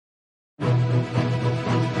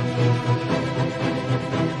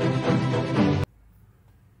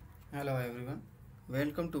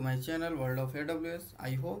welcome to my channel World of AWS.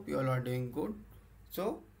 I hope you all are doing good.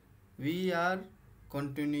 So we are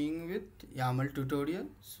continuing with YAML tutorial.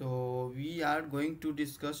 So we are going to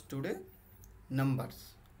discuss today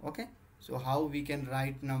numbers. Okay, so how we can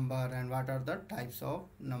write number and what are the types of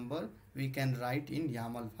number we can write in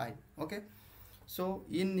YAML file. Okay, so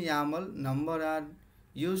in YAML, number are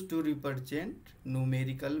used to represent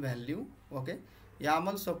numerical value. Okay,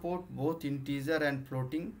 YAML support both integer and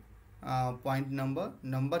floating point number.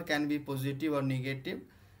 Number can be positive or negative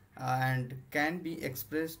and can be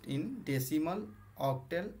expressed in decimal,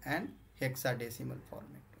 octal and hexadecimal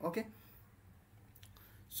format. Okay,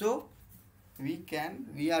 so we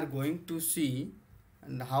are going to see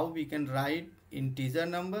and how we can write integer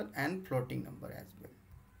number and floating number as well.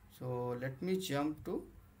 So let me jump to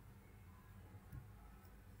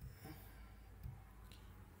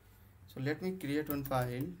let me create one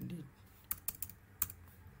file,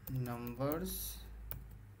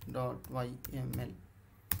 numbers.yml.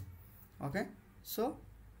 okay, so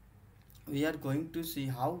we are going to see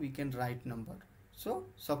how we can write number. So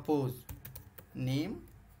suppose name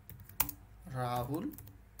Rahul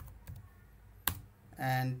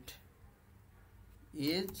and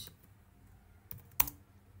age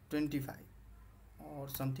 25 or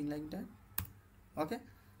something like that. Okay,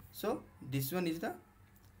 so this one is the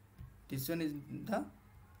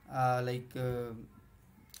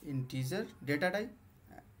integer data type.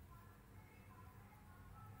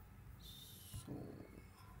 So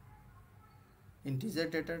integer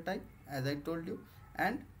data type, as I told you,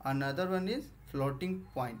 and another one is floating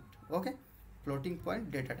point. Okay, floating point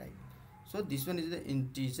data type. So this one is the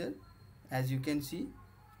integer, as you can see.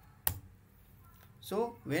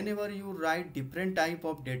 So whenever you write different type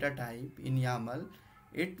of data type in YAML,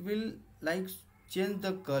 it will change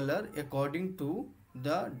the color according to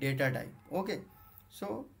the data type. Okay,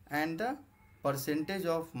 so and the percentage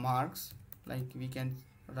of marks, we can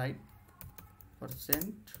write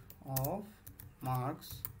percent of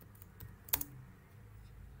marks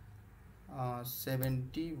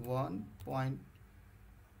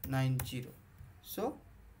 71.90. so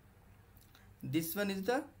this one is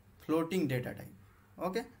the floating data type.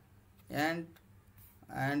 Okay, and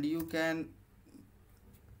you can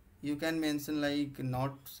mention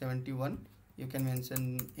not 71, you can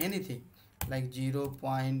mention anything like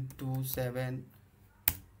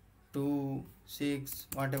 0.2726,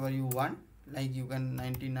 whatever you want. You can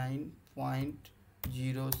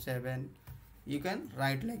 99.07, you can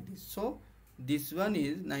write like this. So this one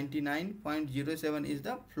is 99.07 is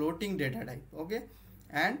the floating data type. Okay,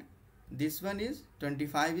 and this one is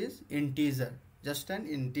 25 is integer, just an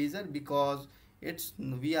integer, because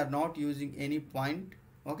we are not using any point,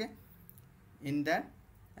 okay, in that,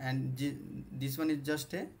 and this one is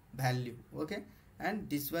just a value. Okay, and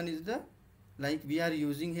this one is the we are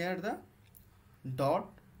using here the dot,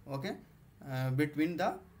 okay, between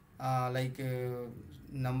the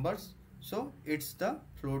numbers, so it's the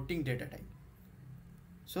floating data type.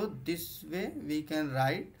 So this way we can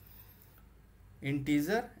write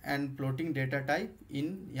integer and floating data type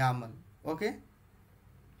in YAML. Okay,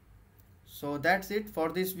 so that's it for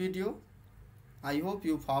this video. I hope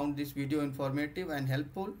you found this video informative and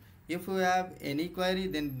helpful. If you have any query,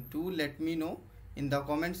 then do let me know in the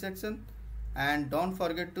comment section, and don't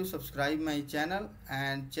forget to subscribe my channel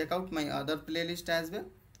and check out my other playlist as well.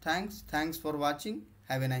 Thanks for watching.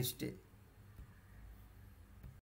 Have a nice day.